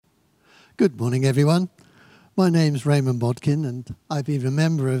Good morning, everyone. My name's Raymond Bodkin, and I've been a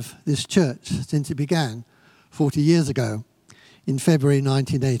member of this church since it began 40 years ago, in February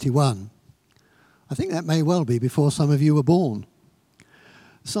 1981. I think that may well be before some of you were born.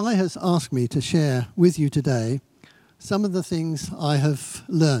 Si has asked me to share with you today some of the things I have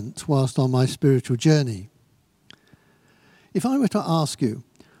learnt whilst on my spiritual journey. If I were to ask you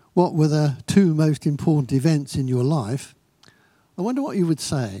what were the two most important events in your life, I wonder what you would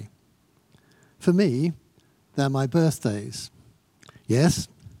say. For me, they're my birthdays. Yes,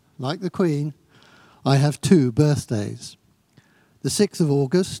 like the Queen, I have two birthdays. The 6th of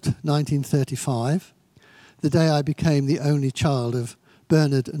August, 1935, the day I became the only child of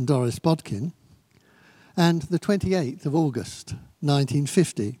Bernard and Doris Bodkin, and the 28th of August,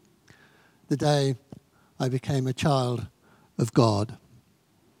 1950, the day I became a child of God.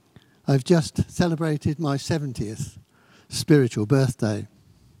 I've just celebrated my 70th spiritual birthday.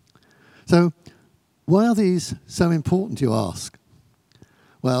 So, why are these so important, you ask?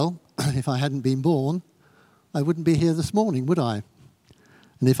 Well, if I hadn't been born, I wouldn't be here this morning, would I?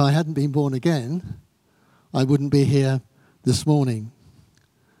 And if I hadn't been born again, I wouldn't be here this morning.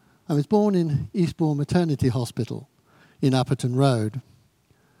 I was born in Eastbourne Maternity Hospital in Upperton Road.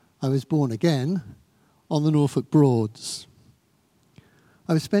 I was born again on the Norfolk Broads.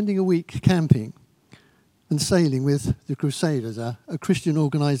 I was spending a week camping and sailing with the Crusaders, a Christian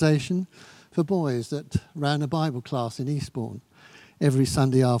organisation for boys that ran a Bible class in Eastbourne every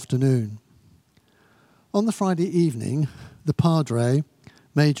Sunday afternoon. On the Friday evening, the Padre,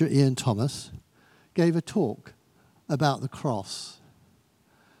 Major Ian Thomas, gave a talk about the cross.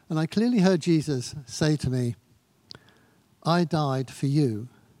 And I clearly heard Jesus say to me, "I died for you.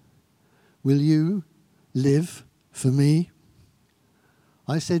 Will you live for me?"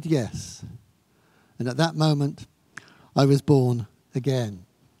 I said yes. And at that moment, I was born again.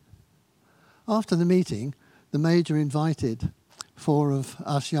 After the meeting, the Major invited 4 of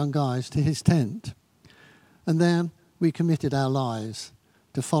us young guys to his tent. And there we committed our lives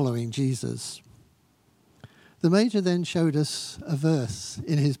to following Jesus. The Major then showed us a verse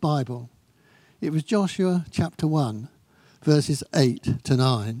in his Bible. It was Joshua chapter 1, verses 8 to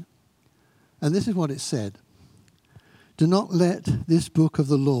 9. And this is what it said. "Do not let this book of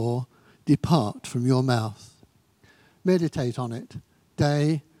the law depart from your mouth. Meditate on it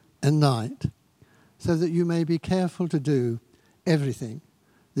day and night, so that you may be careful to do everything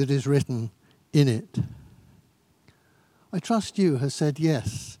that is written in it." I trust you have said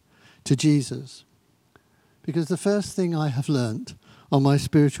yes to Jesus, because the first thing I have learnt on my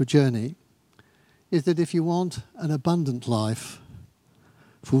spiritual journey is that if you want an abundant life,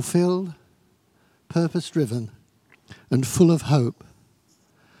 fulfilled, purpose-driven, and full of hope,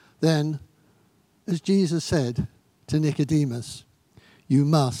 then, as Jesus said to Nicodemus, you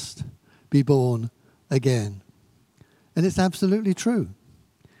must be born again. And it's absolutely true.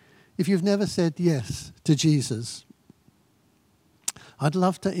 If you've never said yes to Jesus, I'd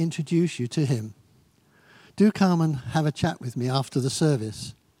love to introduce you to him. Do come and have a chat with me after the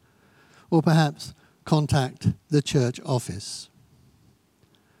service, or perhaps contact the church office.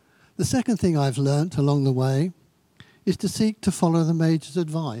 The second thing I've learnt along the way is to seek to follow the Major's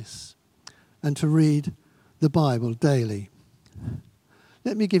advice and to read the Bible daily.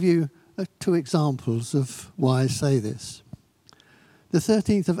 Let me give you 2 examples of why I say this. The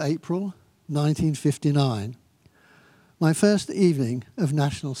 13th of April, 1959, my first evening of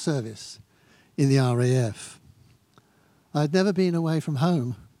national service in the RAF. I had never been away from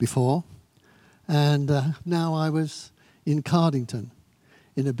home before, and now I was in Cardington,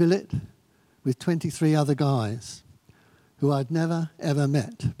 in a billet with 23 other guys who I'd never, ever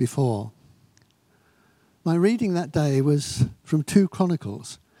met before. My reading that day was from 2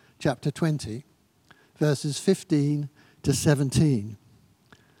 Chronicles, chapter 20, verses 15 to 17.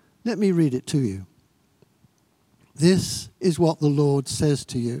 Let me read it to you. "This is what the Lord says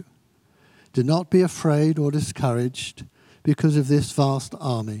to you. Do not be afraid or discouraged because of this vast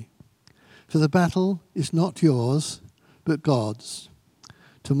army. For the battle is not yours, but God's.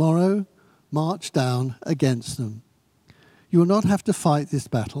 Tomorrow, march down against them. You will not have to fight this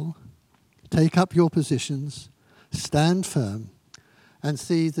battle. Take up your positions, stand firm, and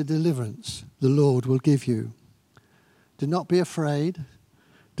see the deliverance the Lord will give you. Do not be afraid.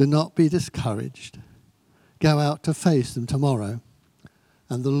 Do not be discouraged. Go out to face them tomorrow,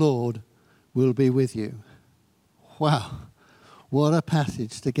 and the Lord will be with you." Wow, what a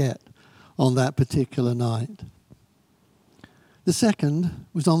passage to get on that particular night. The second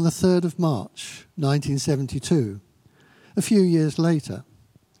was on the 3rd of March, 1972, a few years later.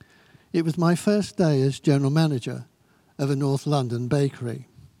 It was my first day as general manager of a North London bakery.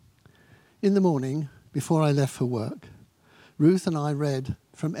 In the morning, before I left for work, Ruth and I read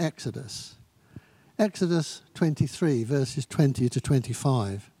from Exodus 23, verses 20 to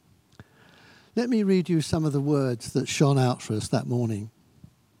 25. Let me read you some of the words that shone out for us that morning.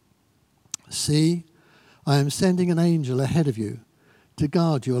 See, I am sending an angel ahead of you to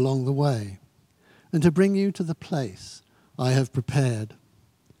guard you along the way and to bring you to the place I have prepared.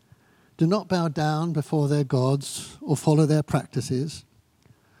 Do not bow down before their gods or follow their practices.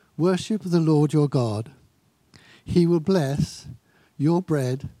 Worship the Lord your God. He will bless your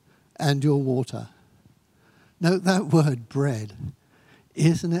bread and your water. Note that word, bread.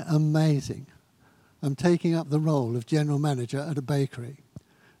 Isn't it amazing? I'm taking up the role of general manager at a bakery,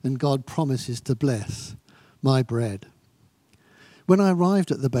 and God promises to bless my bread. When I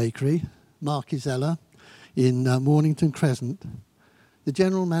arrived at the bakery, Marquisella, in Mornington Crescent, the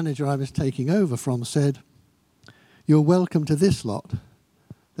general manager I was taking over from said, "You're welcome to this lot.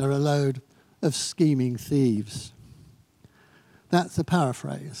 They're a load of scheming thieves." That's a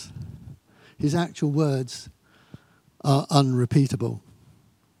paraphrase. His actual words are unrepeatable.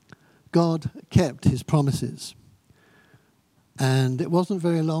 God kept his promises. And it wasn't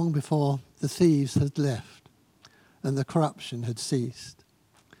very long before the thieves had left and the corruption had ceased.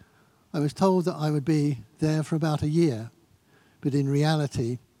 I was told that I would be there for about a year, but in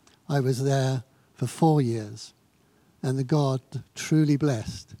reality, I was there for 4 years, and the God truly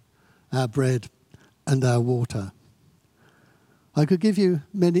blessed our bread and our water. I could give you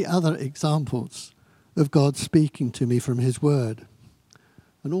many other examples of God speaking to me from his word.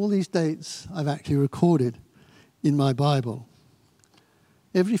 And all these dates I've actually recorded in my Bible.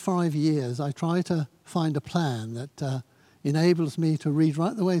 Every 5 years, I try to find a plan that enables me to read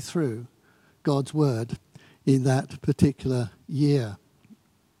right the way through God's word in that particular year.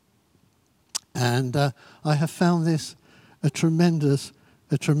 And I have found this a tremendous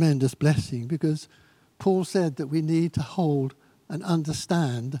blessing, because Paul said that we need to hold and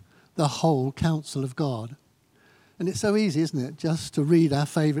understand the whole counsel of God. And it's so easy, isn't it, just to read our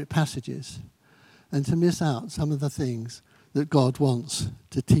favourite passages and to miss out some of the things that God wants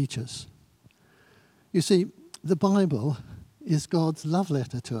to teach us. You see, the Bible is God's love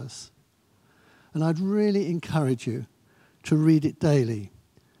letter to us. And I'd really encourage you to read it daily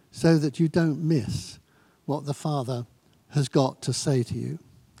so that you don't miss what the Father has got to say to you.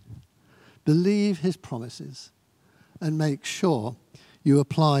 Believe his promises and make sure you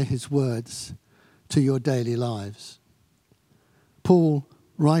apply his words to your daily lives. Paul,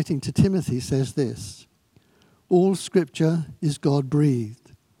 writing to Timothy, says this: all scripture is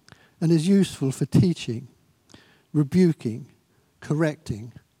God-breathed and is useful for teaching, rebuking,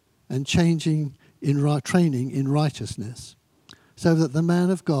 correcting, and training in righteousness, so that the man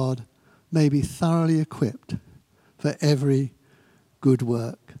of God may be thoroughly equipped for every good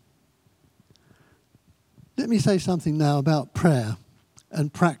work. Let me say something now about prayer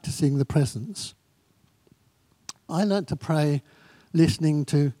and practicing the presence. I learnt to pray listening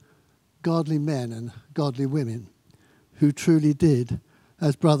to godly men and godly women who truly did,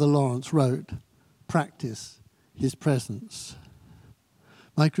 as Brother Lawrence wrote, practice his presence.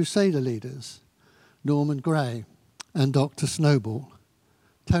 My Crusader leaders, Norman Gray and Dr. Snowball,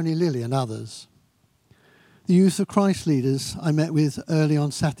 Tony Lilly and others. The Youth of Christ leaders I met with early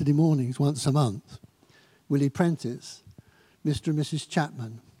on Saturday mornings once a month, Willie Prentice, Mr. and Mrs.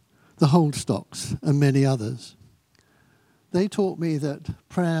 Chapman, the Holdstocks, and many others. They taught me that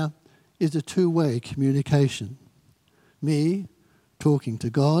prayer is a two-way communication. Me talking to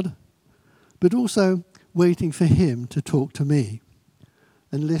God, but also waiting for him to talk to me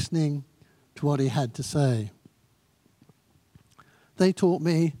and listening to what he had to say. They taught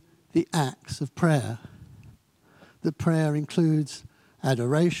me the acts of prayer, that prayer includes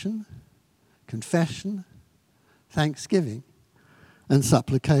adoration, confession, thanksgiving, and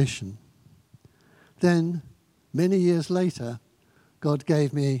supplication. Then, many years later, God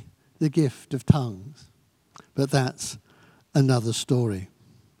gave me the gift of tongues. But that's another story.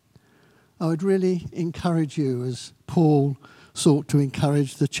 I would really encourage you, as Paul sought to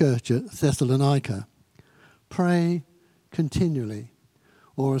encourage the church at Thessalonica, pray continually,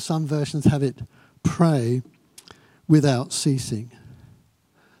 or as some versions have it, pray without ceasing.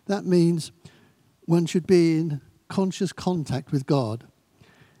 That means one should be in conscious contact with God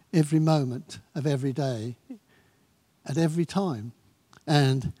every moment of every day, at every time,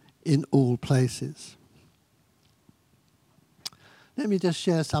 and in all places. Let me just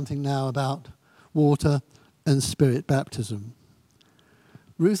share something now about water and spirit baptism.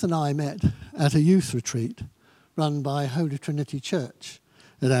 Ruth and I met at a youth retreat run by Holy Trinity Church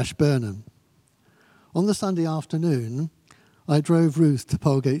at Ashburnham. On the Sunday afternoon, I drove Ruth to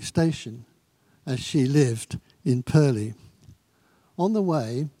Polegate Station as she lived in Purley. On the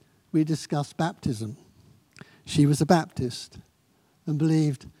way, we discussed baptism. She was a Baptist and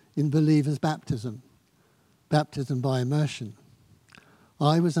believed in believer's baptism, baptism by immersion.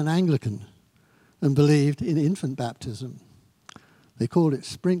 I was an Anglican and believed in infant baptism. They called it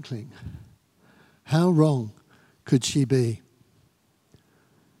sprinkling. How wrong could she be?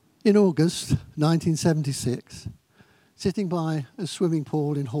 In August 1976, sitting by a swimming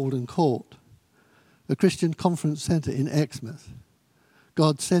pool in Haldon Court, a Christian conference centre in Exmouth,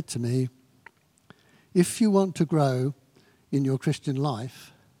 God said to me, if you want to grow in your Christian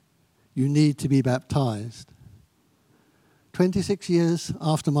life, you need to be baptised. 26 years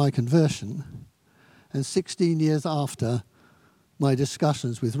after my conversion and 16 years after my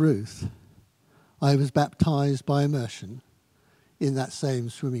discussions with Ruth, I was baptised by immersion in that same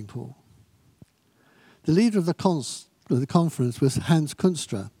swimming pool. The leader of the conference was Hans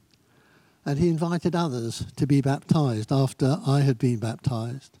Kunstra, and he invited others to be baptised after I had been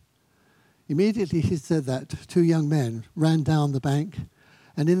baptised. Immediately he said that, two young men ran down the bank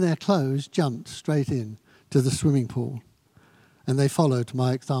and in their clothes jumped straight in to the swimming pool, and they followed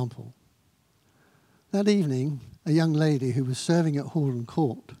my example. That evening, a young lady who was serving at Haldon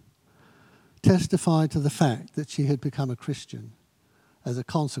Court testified to the fact that she had become a Christian as a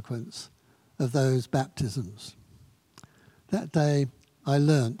consequence of those baptisms. That day, I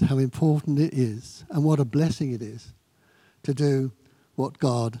learnt how important it is and what a blessing it is to do what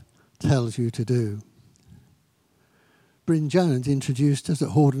God tells you to do. Bryn Jones introduced us at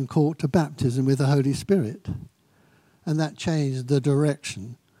Haldon Court to baptism with the Holy Spirit, and that changed the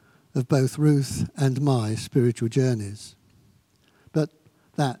direction of both Ruth and my spiritual journeys. But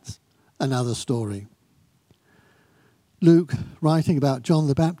that's another story. Luke, writing about John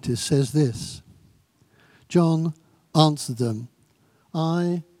the Baptist, says this: John answered them,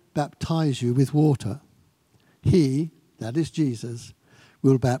 I baptize you with water. He, that is Jesus,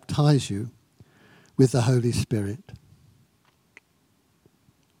 will baptize you with the Holy Spirit.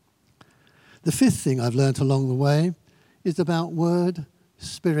 The fifth thing I've learnt along the way is about word,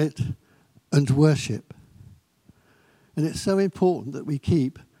 spirit, and worship. And it's so important that we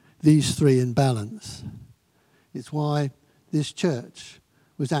keep these three in balance. It's why this church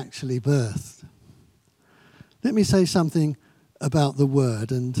was actually birthed. Let me say something about the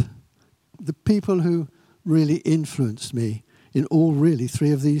word and the people who really influenced me in all really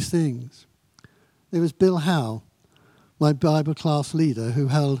three of these things. There was Bill Howe, my Bible class leader, who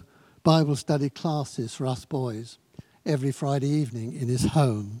held Bible study classes for us boys every Friday evening in his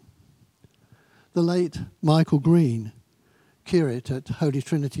home. The late Michael Green, curate at Holy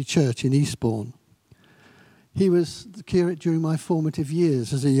Trinity Church in Eastbourne. He was the curate during my formative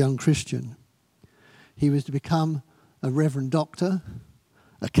years as a young Christian. He was to become a Reverend Doctor,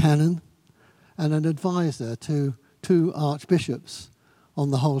 a canon, and an advisor to two archbishops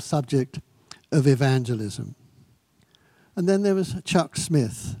on the whole subject of evangelism. And then there was Chuck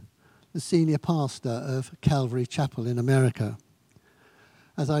Smith, the senior pastor of Calvary Chapel in America.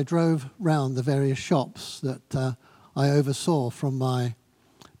 As I drove round the various shops that I oversaw from my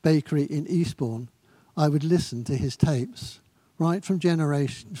bakery in Eastbourne, I would listen to his tapes, right from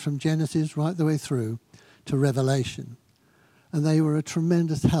Genesis right the way through to Revelation. And they were a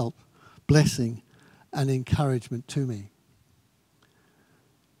tremendous help, blessing, and encouragement to me.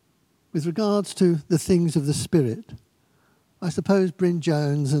 With regards to the things of the Spirit, I suppose Bryn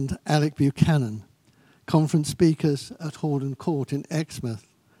Jones and Alec Buchanan, conference speakers at Haldon Court in Exmouth,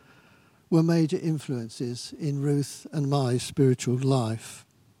 were major influences in Ruth and my spiritual life.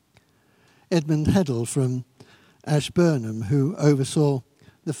 Edmund Heddle from Ashburnham, who oversaw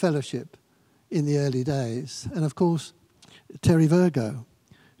the fellowship in the early days, and of course Terry Virgo,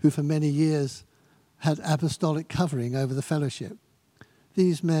 who for many years had apostolic covering over the fellowship.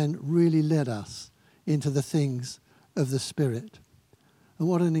 These men really led us into the things of the Spirit. And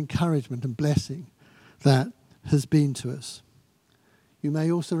what an encouragement and blessing that has been to us. You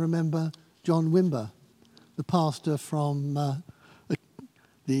may also remember John Wimber, the pastor from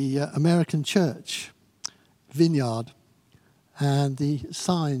the American Church Vineyard, and the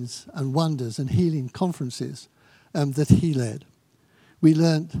signs and wonders and healing conferences that he led. We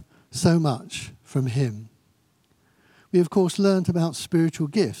learnt so much from him. We, of course, learnt about spiritual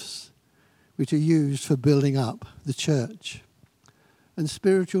gifts, which are used for building up the church, and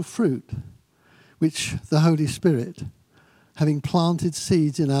spiritual fruit, which the Holy Spirit, having planted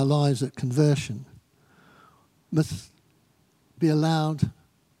seeds in our lives at conversion, must be allowed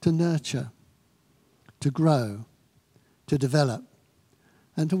to nurture, to grow, to develop,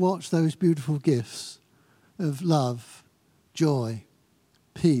 and to watch those beautiful gifts of love, joy,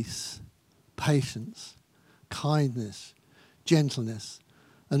 peace, patience, kindness, gentleness,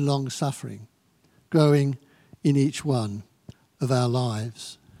 and long-suffering, growing in each one of our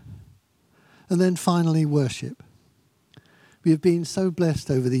lives. And then finally, worship. We have been so blessed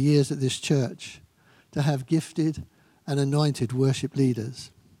over the years at this church to have gifted and anointed worship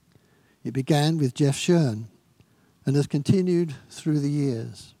leaders. It began with Jeff Shern and has continued through the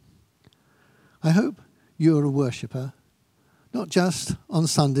years. I hope you're a worshipper, not just on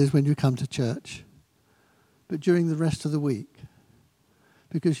Sundays when you come to church, but during the rest of the week.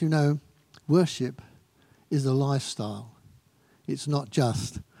 Because, you know, worship is a lifestyle. It's not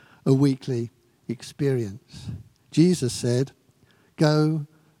just a weekly experience. Jesus said, "Go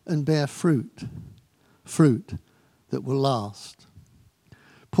and bear fruit, fruit that will last."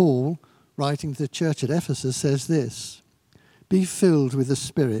 Paul, writing to the church at Ephesus, says this, "Be filled with the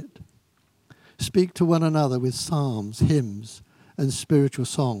Spirit. Speak to one another with psalms, hymns, and spiritual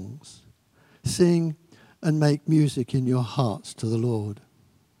songs. Sing and make music in your hearts to the Lord."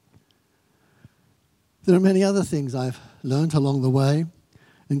 There are many other things I've learnt along the way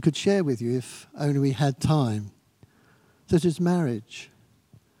and could share with you if only we had time, such as marriage,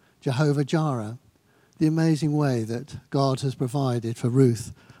 Jehovah Jireh, the amazing way that God has provided for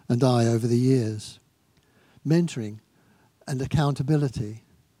Ruth and I over the years, mentoring and accountability,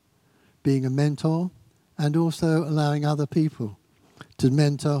 being a mentor and also allowing other people to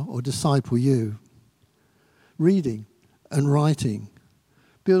mentor or disciple you, reading and writing,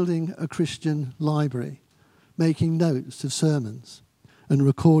 building a Christian library, making notes of sermons and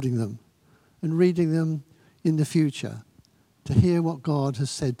recording them and reading them in the future to hear what God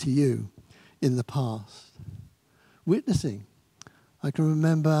has said to you in the past. Witnessing. I can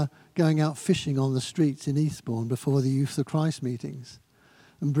remember going out fishing on the streets in Eastbourne before the Youth of Christ meetings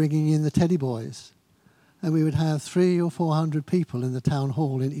and bringing in the teddy boys. And we would have 300 or 400 people in the town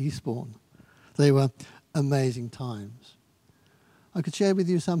hall in Eastbourne. They were amazing times. I could share with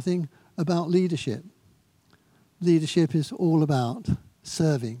you something about leadership. Leadership is all about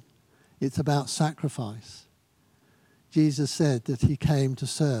serving. It's about sacrifice. Jesus said that he came to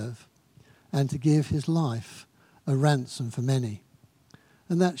serve and to give his life a ransom for many.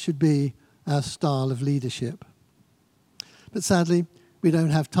 And that should be our style of leadership. But sadly, we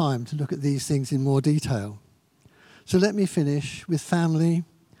don't have time to look at these things in more detail. So let me finish with family,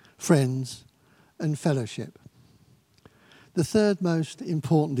 friends, and fellowship. The third most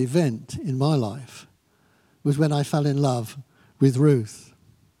important event in my life was when I fell in love with Ruth.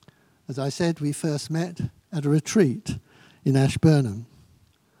 As I said, we first met at a retreat in Ashburnham.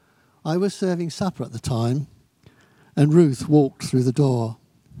 I was serving supper at the time, and Ruth walked through the door.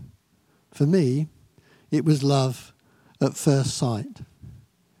 For me, it was love at first sight.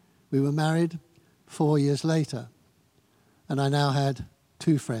 We were married 4 years later, and I now had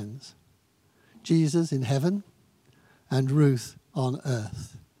two friends, Jesus in heaven and Ruth on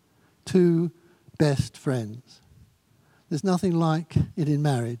earth. Two best friends. There's nothing like it in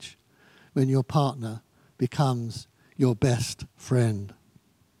marriage when your partner becomes your best friend.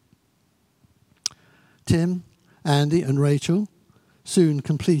 Tim, Andy and Rachel soon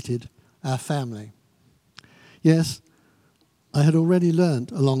completed our family. Yes, I had already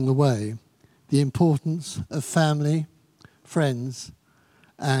learnt along the way the importance of family, friends,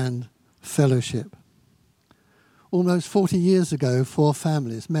 and fellowship. Almost 40 years ago, 4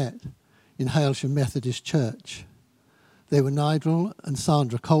 families met in Hailsham Methodist Church. They were Nigel and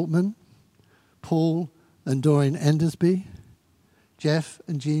Sandra Coltman, Paul and Doreen Endersby, Jeff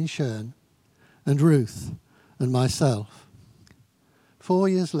and Jean Shern, and Ruth and myself. 4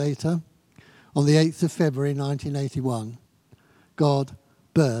 years later, on the 8th of February 1981, God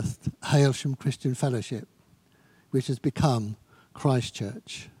birthed Hailsham Christian Fellowship, which has become Christ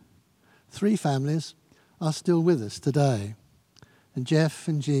Church. 3 families are still with us today, and Jeff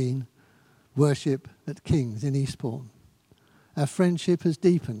and Jean worship at King's in Eastbourne. Our friendship has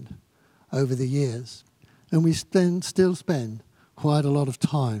deepened over the years, and we still spend quite a lot of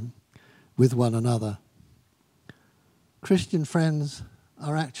time with one another. Christian friends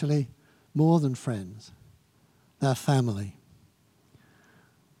are actually more than friends. They're family.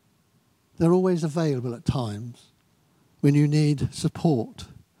 They're always available at times when you need support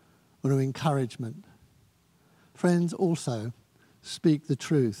or encouragement. Friends also speak the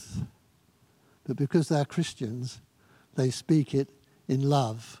truth, but because they're Christians, they speak it in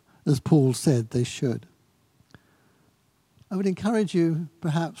love, as Paul said they should. I would encourage you,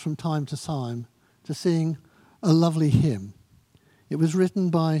 perhaps from time to time, to sing a lovely hymn. It was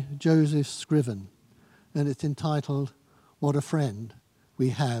written by Joseph Scriven, and it's entitled, "What a Friend We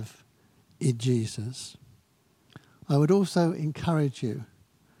Have in Jesus." I would also encourage you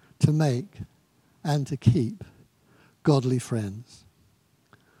to make and to keep godly friends.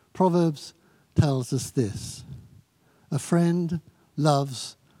 Proverbs tells us this: a friend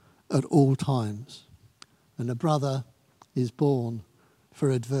loves at all times, and a brother is born for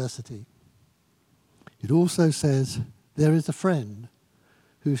adversity. It also says there is a friend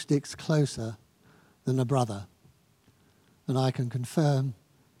who sticks closer than a brother, and I can confirm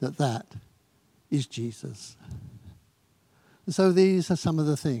that that is Jesus. And so these are some of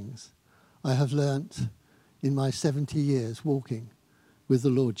the things I have learnt in my 70 years walking with the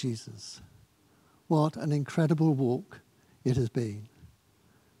Lord Jesus. What an incredible walk it has been.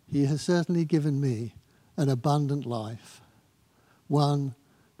 He has certainly given me an abundant life, one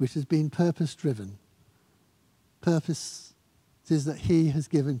which has been purpose-driven. Purpose is that he has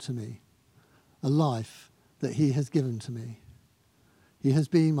given to me, a life that he has given to me. He has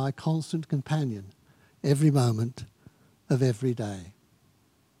been my constant companion every moment of every day.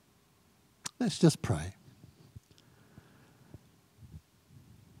 Let's just pray.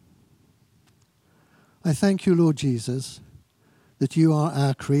 I thank you, Lord Jesus, that you are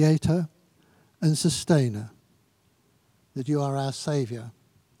our creator and sustainer, that you are our saviour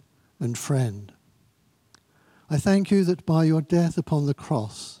and friend. I thank you that by your death upon the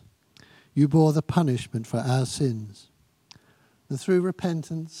cross, you bore the punishment for our sins, and through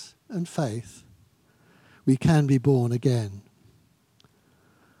repentance and faith, we can be born again.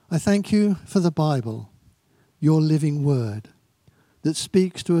 I thank you for the Bible, your living word, that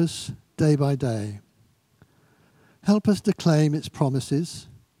speaks to us day by day. Help us to claim its promises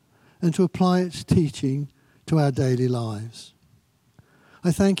and to apply its teaching to our daily lives.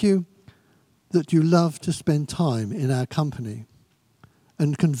 I thank you that you love to spend time in our company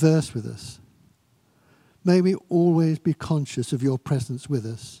and converse with us. May we always be conscious of your presence with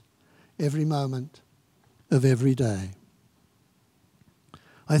us every moment of every day.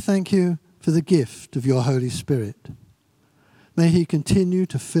 I thank you for the gift of your Holy Spirit. May he continue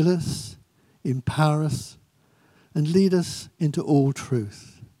to fill us, empower us, and lead us into all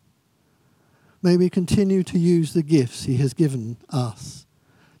truth. May we continue to use the gifts he has given us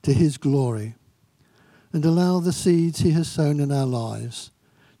to his glory and allow the seeds he has sown in our lives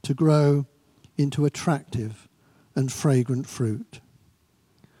to grow into attractive and fragrant fruit.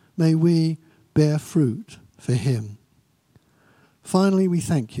 May we bear fruit for him. Finally, we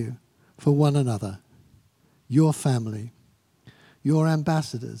thank you for one another, your family, your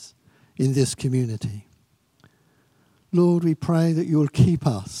ambassadors in this community. Lord, we pray that you will keep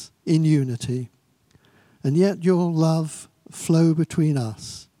us in unity, and yet your love flow between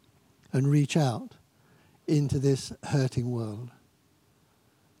us and reach out into this hurting world.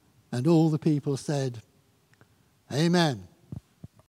 And all the people said, Amen.